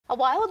A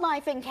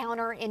wildlife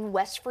encounter in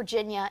West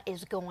Virginia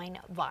is going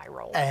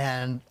viral.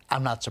 And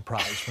I'm not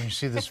surprised when you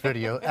see this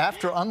video.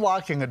 After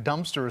unlocking a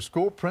dumpster, a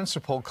school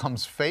principal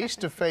comes face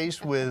to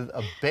face with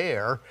a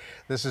bear.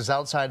 This is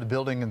outside the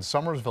building in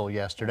Summersville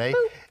yesterday.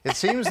 It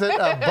seems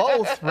that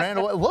both ran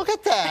away. Look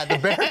at that. The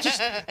bear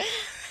just...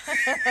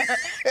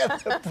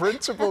 the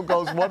principal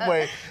goes one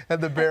way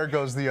and the bear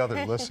goes the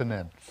other. Listen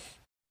in.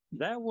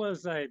 That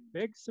was a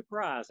big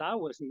surprise. I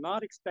was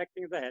not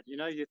expecting that. You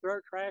know, you throw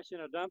trash in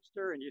a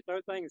dumpster and you throw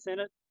things in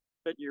it,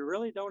 but you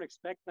really don't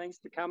expect things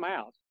to come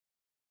out.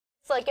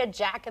 It's like a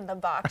Jack in the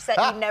Box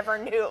that you never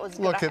knew it was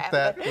going to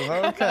happen.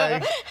 Look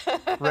at that.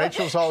 Okay.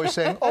 Rachel's always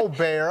saying, "Oh,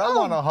 bear, I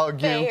want to hug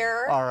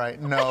bear. you." All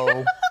right,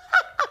 no.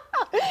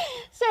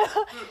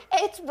 So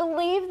it's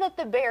believed that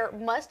the bear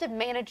must have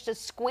managed to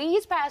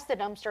squeeze past the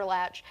dumpster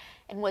latch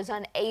and was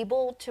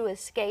unable to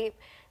escape.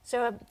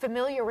 So I'm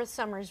familiar with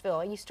Summersville.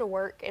 I used to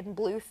work in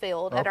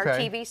Bluefield at our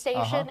TV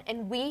station,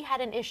 and we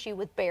had an issue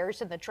with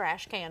bears in the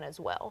trash can as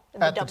well.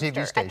 At the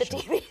TV station? At the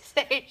TV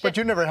station. But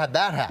you never had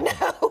that happen.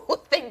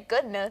 No, thank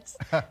goodness.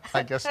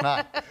 I guess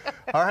not.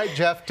 All right,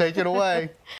 Jeff, take it away.